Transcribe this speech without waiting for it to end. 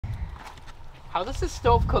How does this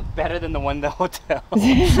stove cook better than the one in the hotel?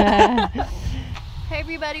 Hey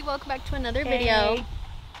everybody, welcome back to another video.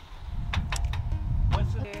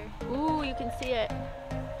 What's this? Ooh, you can see it.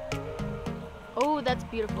 Oh, that's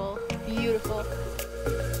beautiful. Beautiful.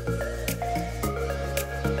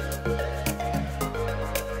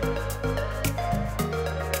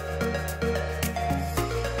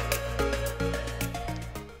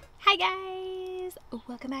 Hi guys!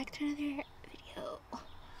 Welcome back to another video.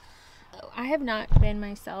 Oh, I have not been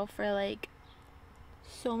myself for like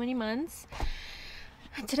so many months.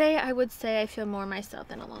 Today I would say I feel more myself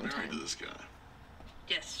than a long time. Married to this guy.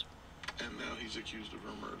 Yes. And now he's accused of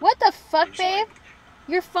her murder. What the fuck, There's babe? like-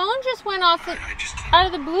 Your phone just went off I just can't. out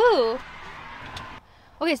of the blue.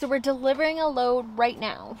 Okay, so we're delivering a load right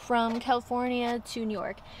now from California to New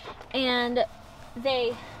York. And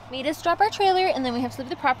they made us drop our trailer and then we have to leave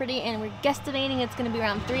the property, and we're guesstimating it's gonna be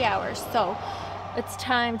around 3 hours. So it's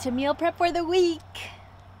time to meal prep for the week.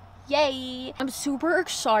 Yay! I'm super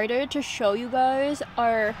excited to show you guys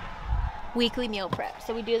our weekly meal prep.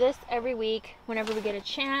 So we do this every week whenever we get a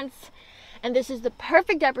chance. And this is the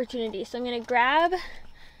perfect opportunity. So I'm gonna grab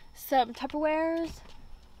some Tupperwares,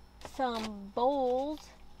 some bowls.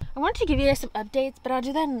 I wanted to give you guys some updates, but I'll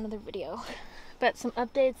do that in another video. But some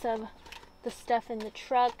updates of the stuff in the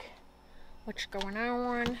truck, what's going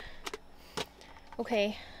on.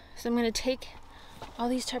 Okay, so I'm gonna take all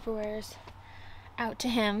these Tupperwares out to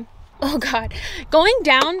him. Oh God, going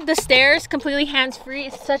down the stairs completely hands-free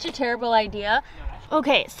is such a terrible idea.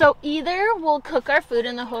 Okay, so either we'll cook our food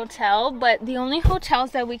in the hotel, but the only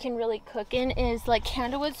hotels that we can really cook in is like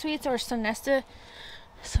Candlewood Suites or Sonesta?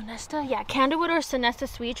 Yeah, Candlewood or Sonesta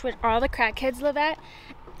Suites, which all the crackheads live at.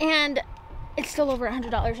 And it's still over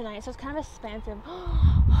 $100 a night, so it's kind of expensive.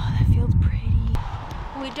 Oh, that feels pretty.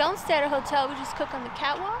 We don't stay at a hotel, we just cook on the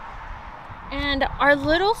catwalk. And our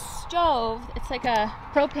little stove, it's like a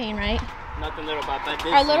propane, right? Nothing little about that.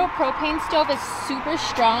 Our little propane stove is super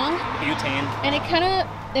strong. butane. And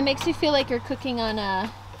it makes you feel like you're cooking on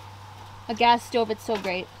a gas stove. It's so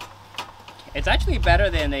great. It's actually better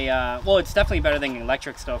than a, well, it's definitely better than an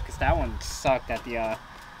electric stove, because that one sucked at the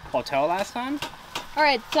hotel last time. All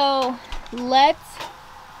right, so let's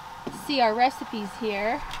see our recipes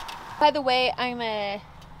here. By the way, I'm a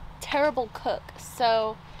terrible cook,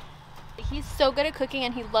 so he's so good at cooking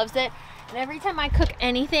and he loves it. And every time I cook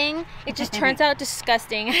anything, it just turns out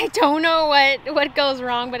disgusting. I don't know what goes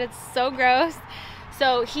wrong, but it's so gross.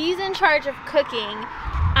 So he's in charge of cooking.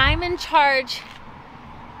 I'm in charge.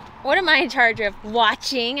 What am I in charge of?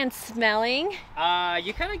 Watching and smelling.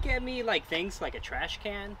 You kind of get me like things like a trash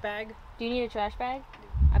can bag. Do you need a trash bag?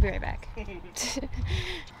 I'll be right back. And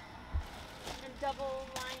double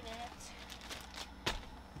line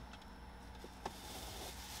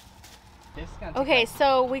it. Okay,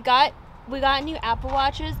 so we got new Apple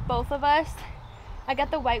Watches, both of us. I got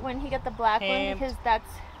the white one, he got the black one, because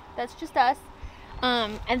that's just us.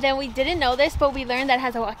 And then we didn't know this, but we learned that it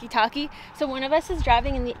has a walkie-talkie. So one of us is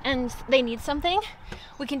driving and they need something.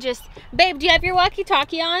 We can just, babe, do you have your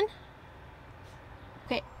walkie-talkie on?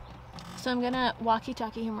 Okay, so I'm gonna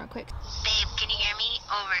walkie-talkie him real quick. Babe, can you hear me?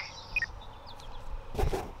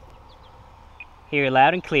 Over. Here,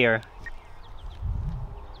 loud and clear.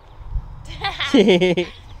 Okie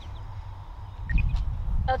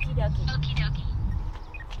dokie. Okie dokie.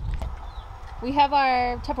 We have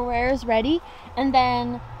our Tupperwares ready, and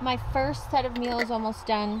then my first set of meals is almost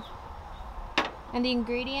done. And the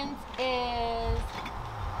ingredients is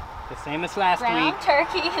The same as last ground week.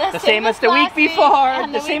 turkey, The same as the week last week, before.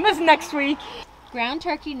 and The same as next week. ground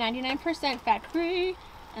turkey, 99% fat-free,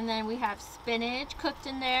 and then we have spinach cooked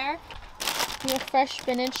in there. We have fresh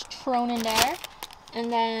spinach thrown in there, and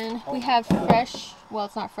then we have fresh, well,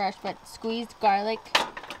 it's not fresh, but squeezed garlic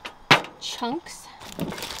chunks.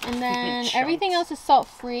 And then everything else is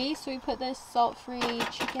salt-free, so we put this salt-free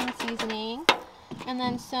chicken seasoning, and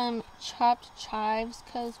then some chopped chives,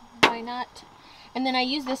 because why not? And then I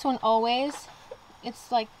use this one always.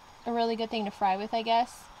 It's like a really good thing to fry with, I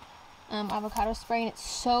guess. Avocado spray, and it's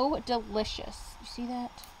so delicious. You see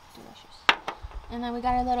that? Delicious. And then we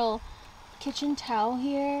got our little kitchen towel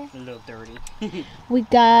here. A little dirty. We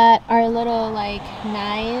got our little like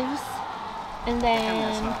knives, and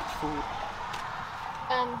then food.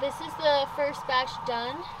 this is the first batch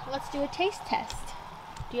done. Let's do a taste test.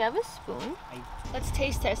 Do you have a spoon? Let's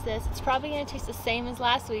taste test this. It's probably gonna taste the same as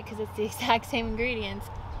last week because it's the exact same ingredients.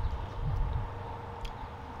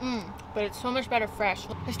 But it's so much better fresh.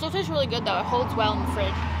 It still tastes really good though. It holds well in the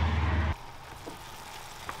fridge.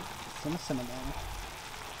 Some cinnamon.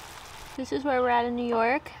 This is where we're at in New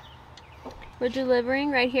York. We're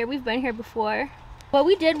delivering right here. We've been here before. What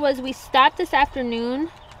we did was we stopped this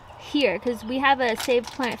afternoon here because we have a Save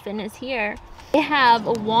Planet Fitness here. They have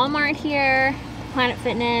a Walmart here, Planet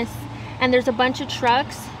Fitness, and there's a bunch of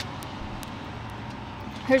trucks.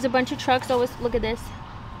 There's a bunch of trucks. Always look at this.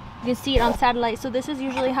 You can see it on satellite. So this is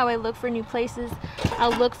usually how I look for new places.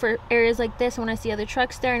 I'll look for areas like this when I see other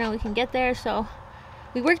trucks there. I know we can get there. So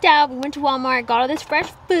we worked out. We went to Walmart, got all this fresh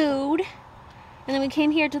food, and then we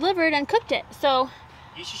came here, delivered, and cooked it. So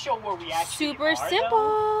You should show where we actually super are, simple.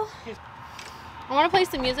 though. I want to play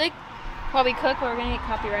some music while we cook, but we're gonna get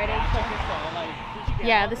copyrighted.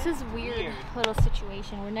 Yeah, this is weird little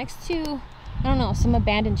situation. We're next to, I don't know, some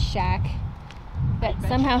abandoned shack that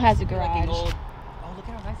somehow has a garage. Oh, look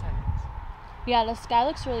at how nice that is. Yeah, the sky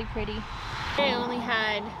looks really pretty. I only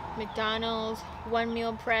had McDonald's, one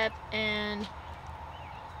meal prep, and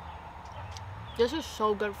this is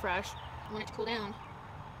so good fresh. When it's cooled down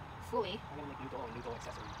fully, I'm gonna make noodle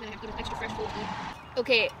accessory. I'm gonna have even extra fresh food.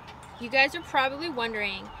 Okay, you guys are probably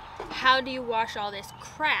wondering, how do you wash all this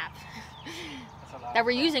crap that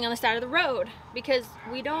we're using on the side of the road? Because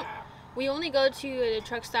we only go to the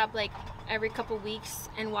truck stop like every couple weeks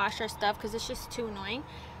and wash our stuff because it's just too annoying.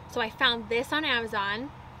 So I found this on Amazon.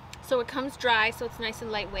 So it comes dry, so it's nice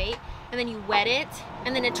and lightweight, and then you wet it,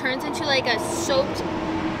 and then it turns into like a soaked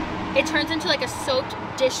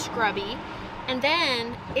dish scrubby, and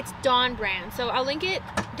then it's Dawn brand. So I'll link it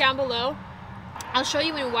down below. I'll show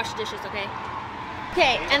you when we wash the dishes, okay?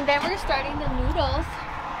 Okay, and then we're starting the noodles.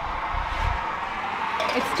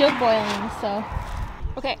 It's still boiling, so.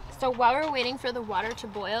 Okay, so while we're waiting for the water to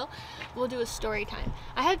boil, we'll do a story time.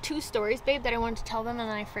 I had 2 stories, babe, that I wanted to tell them, and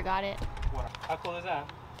then I forgot it. How cool is that?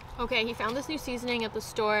 Okay, he found this new seasoning at the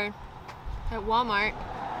store at Walmart.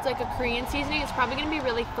 It's like a Korean seasoning. It's probably gonna be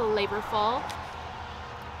really flavorful.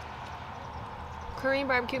 Korean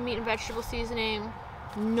barbecue meat and vegetable seasoning,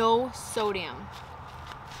 no sodium.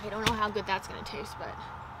 I don't know how good that's gonna taste, but.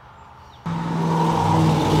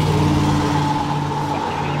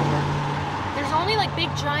 There's only like big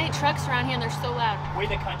giant trucks around here and they're so loud. We're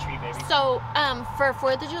the country, baby. So for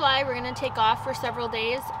 4th of July, we're gonna take off for several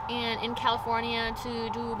days and in California to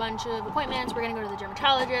do a bunch of appointments. We're gonna go to the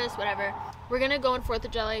dermatologist, whatever. We're gonna go on 4th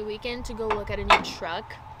of July weekend to go look at a new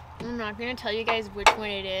truck. I'm not gonna tell you guys which one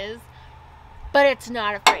it is, but it's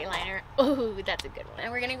not a Freightliner. Oh, that's a good one.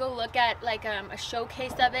 And we're gonna go look at like a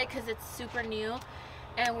showcase of it because it's super new.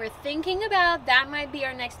 And we're thinking about that might be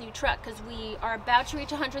our next new truck because we are about to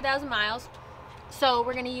reach 100,000 miles. So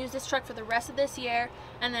we're gonna use this truck for the rest of this year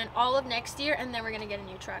and then all of next year, and then we're gonna get a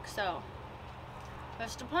new truck. So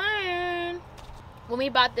that's the plan. When we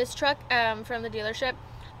bought this truck from the dealership,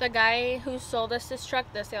 the guy who sold us this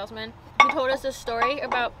truck, the salesman, he told us a story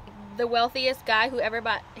about the wealthiest guy who ever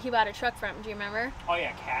bought a truck from. Do you remember? Oh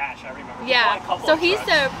yeah, Cash. I remember. Yeah. So he's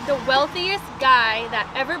the wealthiest guy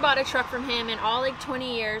that ever bought a truck from him in all like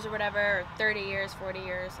 20 years or whatever, or 30 years, 40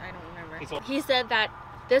 years. I don't remember. He said that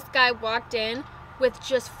this guy walked in with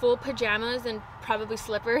just full pajamas and probably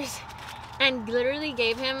slippers and literally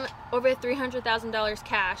gave him over $300,000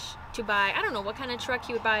 cash to buy. I don't know what kind of truck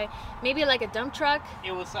he would buy. Maybe like a dump truck.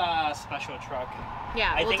 It was a special truck.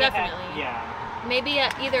 Yeah, well, definitely. Maybe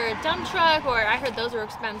either a dump truck, or I heard those were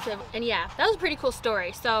expensive. And yeah, that was a pretty cool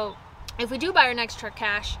story. So if we do buy our next truck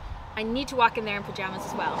cash, I need to walk in there in pajamas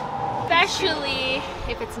as well. Especially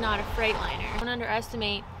if it's not a Freightliner. Don't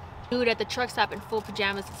underestimate dude at the truck stop in full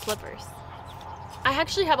pajamas and slippers. I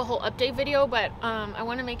actually have a whole update video, but I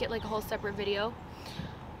want to make it like a whole separate video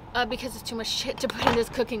because it's too much shit to put in this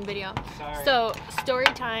cooking video. Sorry. So, story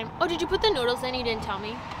time. Oh, did you put the noodles in? You didn't tell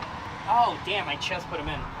me. Oh, damn, I just put them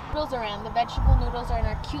in. Noodles are in. The vegetable noodles are in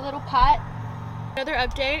our cute little pot. Another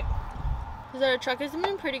update is that our truck isn't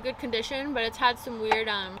in pretty good condition, but it's had some weird,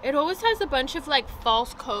 it always has a bunch of like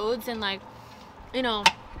false codes and like, you know,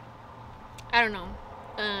 I don't know.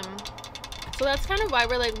 So that's kind of why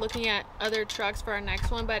we're like looking at other trucks for our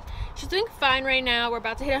next one, but she's doing fine right now. We're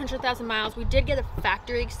about to hit 100,000 miles. We did get a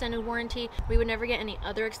factory extended warranty. We would never get any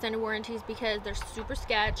other extended warranties because they're super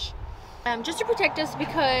sketch. Just to protect us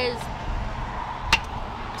because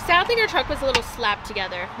sadly our truck was a little slapped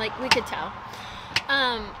together, like we could tell.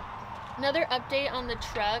 Another update on the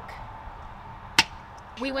truck.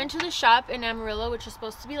 We went to the shop in Amarillo, which is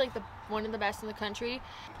supposed to be like one of the best in the country.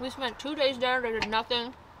 We spent 2 days there. They did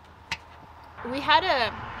nothing. We had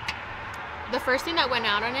the first thing that went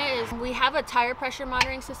out on it is we have a tire pressure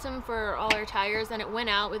monitoring system for all our tires, and it went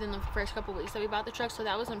out within the first couple weeks that we bought the truck, so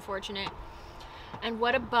that was unfortunate. And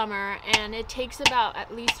what a bummer. And it takes about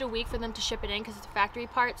at least a week for them to ship it in because it's a factory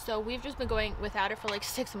part, so we've just been going without it for like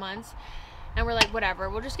 6 months, and we're like,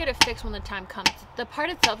 whatever, we'll just get it fixed when the time comes. The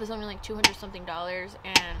part itself is only like $200 something,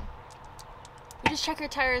 and We just check our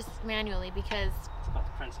tires manually because It's about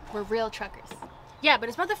the principle. we're real truckers. Yeah, but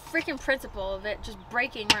it's about the freaking principle of it just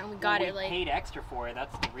breaking right when we got it. We Like, paid extra for it.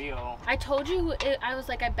 That's the real. I told you, I was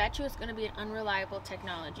like, I bet you it's gonna be an unreliable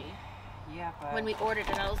technology. Yeah, but When we ordered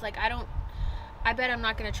it, I was like, I bet I'm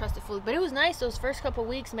not gonna trust it fully. But it was nice those first couple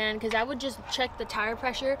weeks, man, because I would just check the tire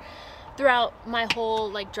pressure throughout my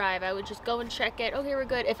whole like drive. I would just go and check it. Okay, we're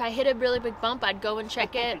good. If I hit a really big bump, I'd go and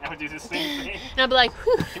check it. I would do the same thing. And I'd be like,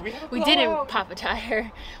 whew, we didn't blowout? pop a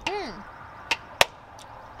tire.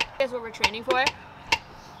 Guess what we're training for?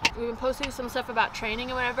 We've been posting some stuff about training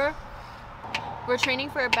and whatever. We're training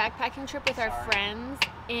for a backpacking trip with our friends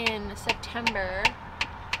in September.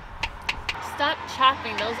 Stop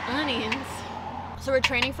chopping those onions. So we're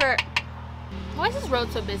training for... Why is this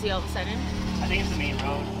road so busy all of a sudden? I think it's the main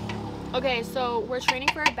road. Okay, so we're training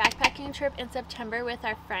for a backpacking trip in September with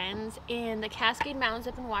our friends in the Cascade Mountains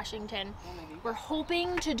up in Washington. We're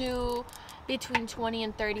hoping to do between 20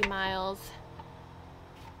 and 30 miles.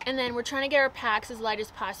 And then we're trying to get our packs as light as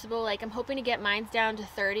possible. Like, I'm hoping to get mine's down to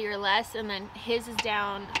 30 or less, and then his is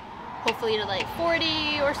down hopefully to like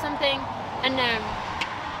 40 or something. And then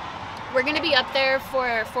we're gonna be up there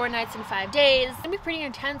for 4 nights and 5 days. It's gonna be pretty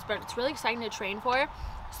intense, but it's really exciting to train for.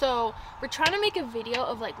 So we're trying to make a video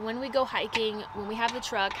of like when we go hiking, when we have the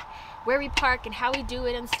truck, where we park and how we do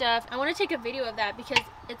it and stuff. I want to take a video of that because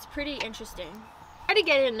it's pretty interesting. Try to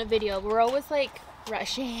get it in the video. We're always like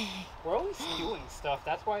rushing. We're always doing stuff.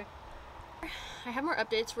 That's why. I have more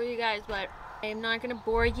updates for you guys, but I'm not gonna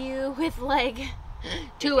bore you with like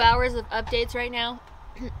 2 hours of updates right now.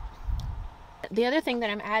 The other thing that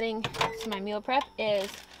I'm adding to my meal prep is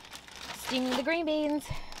steaming the green beans.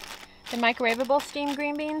 The microwavable steamed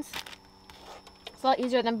green beans. It's a lot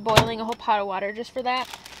easier than boiling a whole pot of water just for that.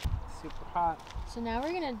 Super hot. So now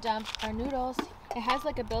we're gonna dump our noodles. It has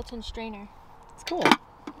like a built-in strainer. It's cool.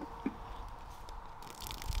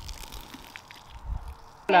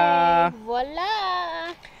 Voila.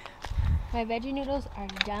 Voila! My veggie noodles are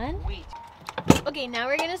done. Wait. Okay, now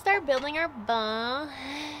we're gonna start building our bun.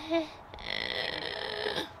 I'm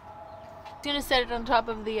gonna set it on top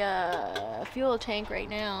of the fuel tank right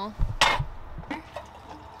now.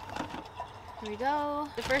 Here we go.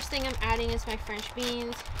 The first thing I'm adding is my French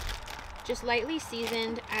beans, just lightly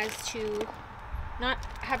seasoned as to not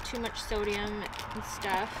have too much sodium and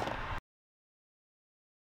stuff.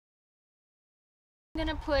 What I'm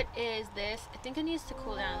gonna put is this. I think it needs to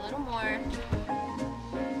cool down a little more.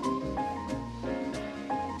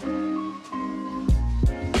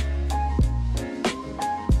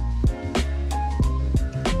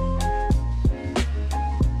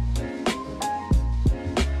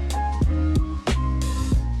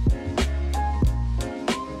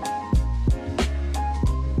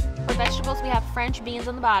 Vegetables, we have French beans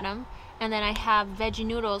on the bottom, and then I have veggie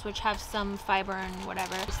noodles, which have some fiber and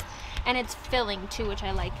whatever, and it's filling too, which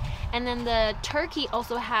I like. And then the turkey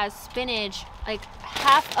also has spinach, like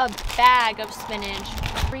half a bag of spinach,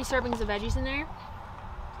 3 servings of veggies in there.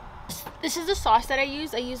 This is the sauce that I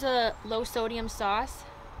use. I use a low sodium sauce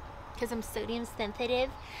because I'm sodium sensitive.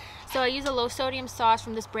 So I use a low sodium sauce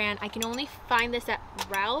from this brand. I can only find this at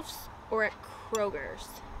Ralph's or at Kroger's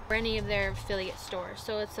or any of their affiliate stores.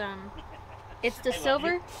 So it's the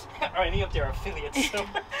silver or any of their affiliate stores.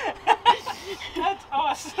 That's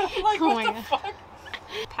awesome. Like, Oh what my the God. fuck?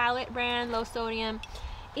 Palette brand, low sodium.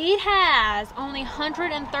 It has only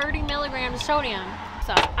 130 milligrams of sodium.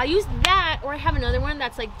 So I use that, or I have another one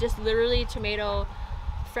that's like just literally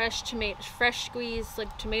fresh squeezed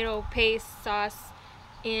like tomato paste sauce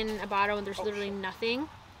in a bottle, and there's literally nothing.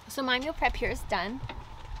 So my meal prep here is done.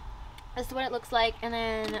 This is what it looks like, and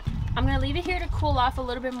then I'm gonna leave it here to cool off a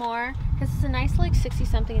little bit more because it's a nice like 60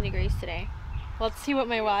 something degrees today. Let's see what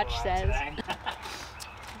my watch says.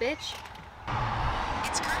 Bitch.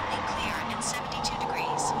 It's currently clear and 72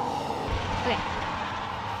 degrees. Okay.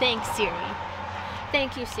 Thanks, Siri.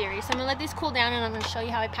 Thank you, Siri. So I'm gonna let these cool down, and I'm gonna show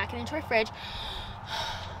you how I pack it into our fridge.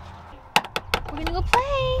 We're gonna go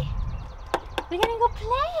play. We're gonna go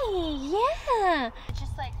play. Yeah. It's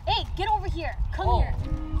just like, hey, get over here. Come here.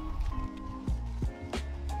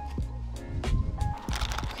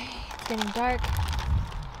 It's getting dark.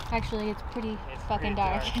 Actually, it's pretty fucking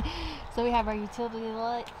dark. So we have our utility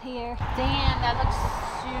light here. Damn, that looks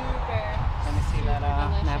super. Let me see that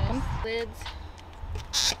delicious. napkin. Lids.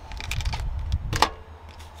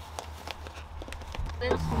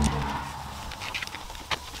 Lids.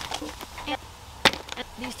 And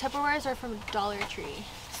these Tupperwares are from Dollar Tree.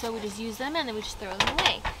 So we just use them and then we just throw them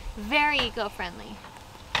away. Very eco-friendly.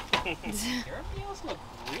 Your meals look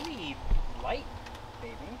really light,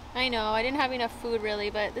 baby. I know, I didn't have enough food really,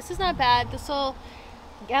 but this is not bad. This will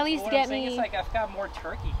At least What get I'm saying me. is, like, I've got more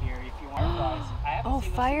turkey here if you want flies. I haven't Oh, seen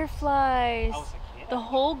this fireflies. since I was a kid. The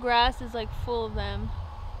whole grass is like full of them.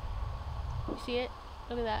 You see it?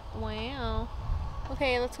 Look at that. Wow.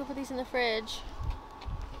 Okay, let's go put these in the fridge.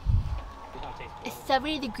 They don't taste good. It's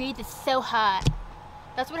 70 degrees. It's so hot.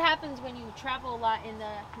 That's what happens when you travel a lot in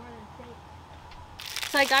the northern states.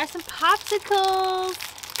 So I got some popsicles.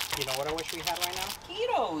 You know what I wish we had right now?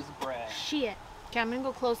 Keto's bread. Shit. Okay, I'm gonna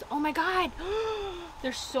go close. Oh my god.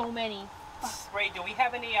 There's so many. Ray, do we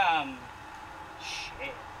have any,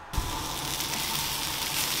 shit.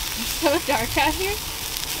 It's so dark out here.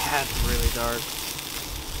 Yeah, it's really dark.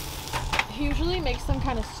 He usually makes some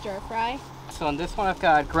kind of stir fry. So on this one, I've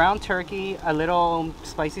got ground turkey, a little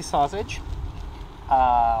spicy sausage,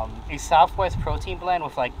 a Southwest protein blend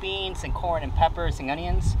with like beans and corn and peppers and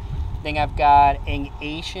onions. Then I've got an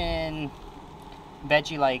Asian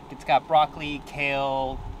veggie, like it's got broccoli,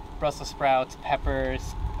 kale, Brussels sprouts, peppers,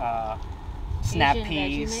 snap Asian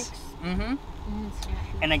peas. veggie mix. Mm-hmm. Snap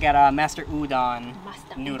peas. And I got a master udon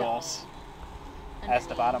Master noodles udon. as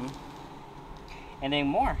the bottom. And then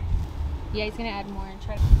more. Yeah, he's gonna add more and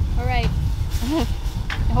try. All right.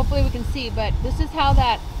 Hopefully we can see, but this is how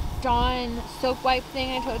that Dawn soap wipe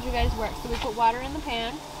thing I told you guys works. So we put water in the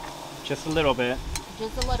pan, Just a little bit.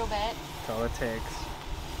 just a little bit. That's all it takes.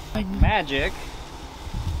 Like magic.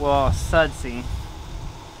 Well, sudsy.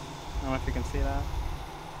 I don't know if you can see that.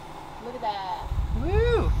 Look at that.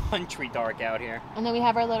 Woo! Country dark out here. And then we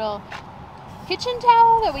have our little kitchen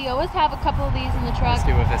towel that we always have a couple of these in the truck. Let's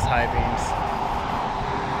do with this high beams.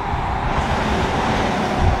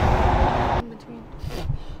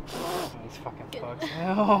 These fucking bugs.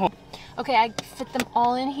 No. Okay, I fit them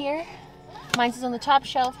all in here. Mine's is on the top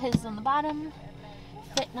shelf, his is on the bottom.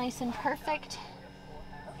 Fit nice and perfect.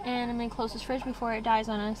 And I'm gonna close this fridge before it dies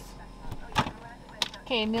on us.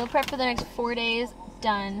 Okay, meal prep for the next 4 days,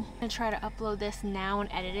 done. I'm gonna try to upload this now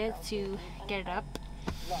and edit it to get it up.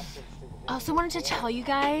 I also wanted to tell you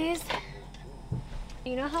guys,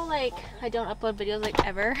 you know how like I don't upload videos like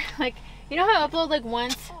ever? Like, you know how I upload like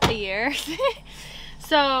once a year?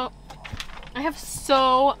 So I have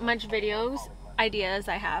so much videos, ideas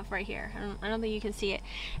I have right here. I don't think you can see it.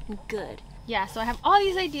 And good. Yeah, so I have all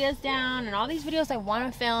these ideas down and all these videos I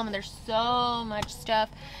want to film, and there's so much stuff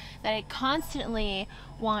that I constantly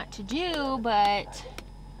want to do, but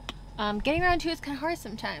getting around to it's kind of hard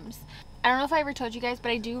sometimes. I don't know if I ever told you guys,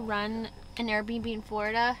 but I do run an Airbnb in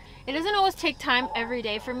Florida. It doesn't always take time every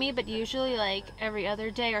day for me, but usually like every other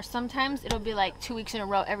day, or sometimes it'll be like 2 weeks in a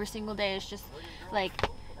row. Every single day is just like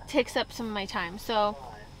takes up some of my time. So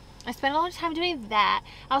I spend a lot of time doing that.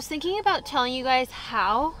 I was thinking about telling you guys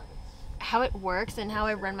how it works and how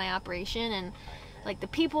I run my operation and like the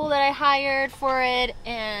people that I hired for it,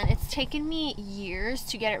 and it's taken me years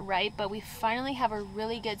to get it right, but we finally have a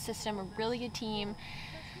really good system, a really good team.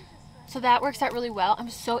 So that works out really well.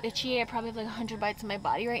 I'm so itchy. I probably have like 100 bites in my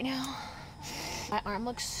body right now. My arm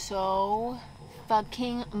looks so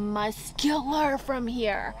fucking muscular from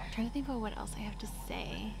here. I'm trying to think about what else I have to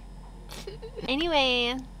say.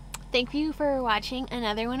 Anyway, thank you for watching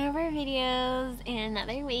another one of our videos in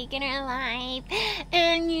another week in our life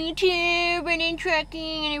on YouTube and in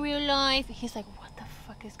trucking and in real life. He's like, what the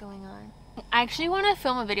fuck is going on? I actually want to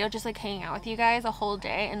film a video just like hanging out with you guys a whole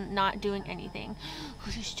day and not doing anything.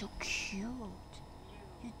 You're just so cute.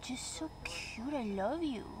 You're just so cute. I love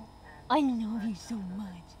you. I love you so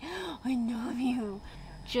much. I love you.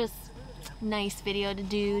 Just nice video to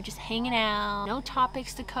do, just hanging out, no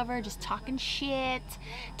topics to cover, just talking shit,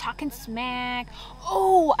 talking smack.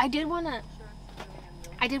 Oh, I did want to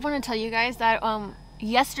tell you guys that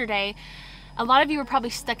yesterday, a lot of you were probably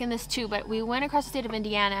stuck in this too, but we went across the state of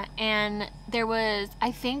Indiana and there was,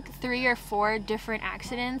 I think, 3 or 4 different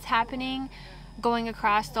accidents happening going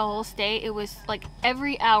across the whole state. It was like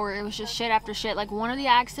every hour it was just shit after shit. Like one of the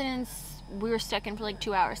accidents we were stuck in for like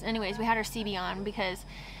 2 hours. Anyways, we had our CB on because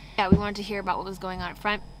yeah, we wanted to hear about what was going on up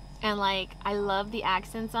front. And like, I love the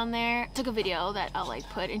accents on there. I took a video that I'll like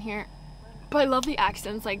put in here, but I love the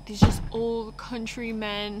accents, like these just old country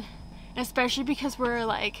men, especially because we're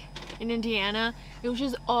like in Indiana. It was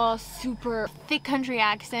just all super thick country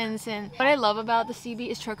accents. And what I love about the CB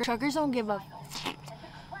is truckers don't give a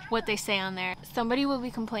what they say on there. Somebody will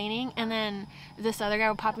be complaining and then this other guy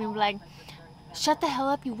will pop in and be like, shut the hell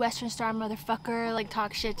up, you Western Star motherfucker, like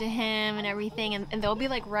talk shit to him and everything, and they'll be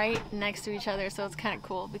like right next to each other. So it's kind of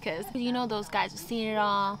cool because you know those guys have seen it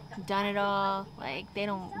all, done it all. Like they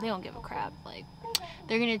don't give a crap. Like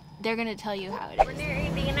they're gonna tell you how it is. We're near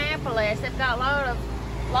Indianapolis. They've got a lot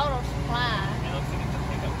of supplies.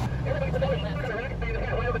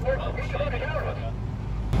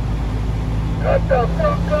 Cut the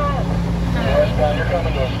fuck off! Westbound, you're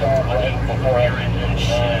coming to a stop right before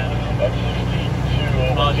That's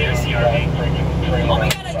 62. Oh, there's CRV. Oh my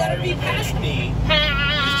god, I got her past me.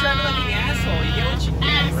 He's driving like an asshole. You get what you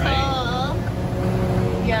get, right?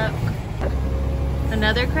 Asshole. Yep.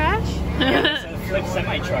 Another crash? Yeah, there's a flip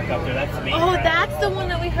semi-truck up there. That's the main Oh, crash. that's the one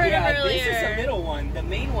that we heard of earlier. This is the middle one. The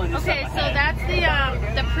main one is Okay, up so ahead. that's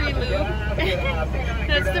the prelude.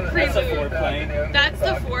 That's the prelude. That's the foreplay. That's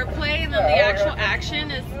the foreplay, and then the actual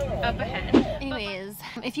action is up ahead. Anyways,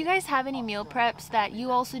 if you guys have any meal preps that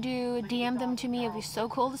you also do, DM them to me. It'd be so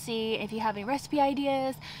cool to see. If you have any recipe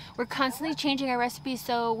ideas, we're constantly changing our recipes,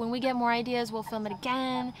 so when we get more ideas, we'll film it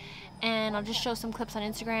again, and I'll just show some clips on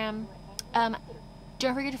Instagram.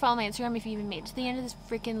 Don't forget to follow my Instagram if you even made it to the end of this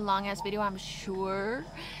freaking long ass video, I'm sure.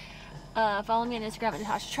 Follow me on Instagram at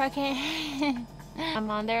Natasha Trucking. I'm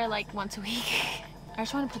on there like once a week. I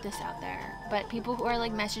just want to put this out there. But people who are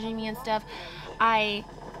like messaging me and stuff, I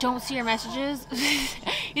don't see your messages.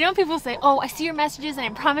 You know, people say, oh, I see your messages and I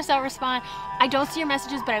promise I'll respond. I don't see your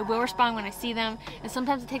messages, but I will respond when I see them. And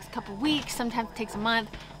sometimes it takes a couple weeks, sometimes it takes a month.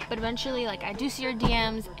 But eventually, like, I do see your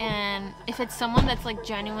DMs, and if it's someone that's like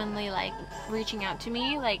genuinely like reaching out to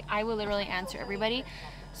me, like, I will literally answer everybody.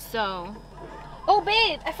 So, oh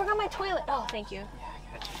babe, I forgot my toilet. Oh, thank you.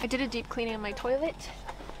 I did a deep cleaning of my toilet.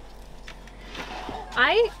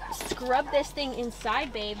 I scrubbed this thing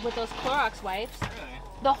inside, babe, with those Clorox wipes.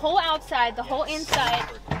 The whole outside, the whole inside.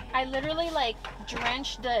 I literally like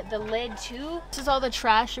drenched the lid too. This is all the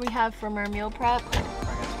trash we have from our meal prep.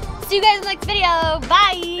 See you guys in the next video.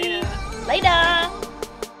 Bye. Later.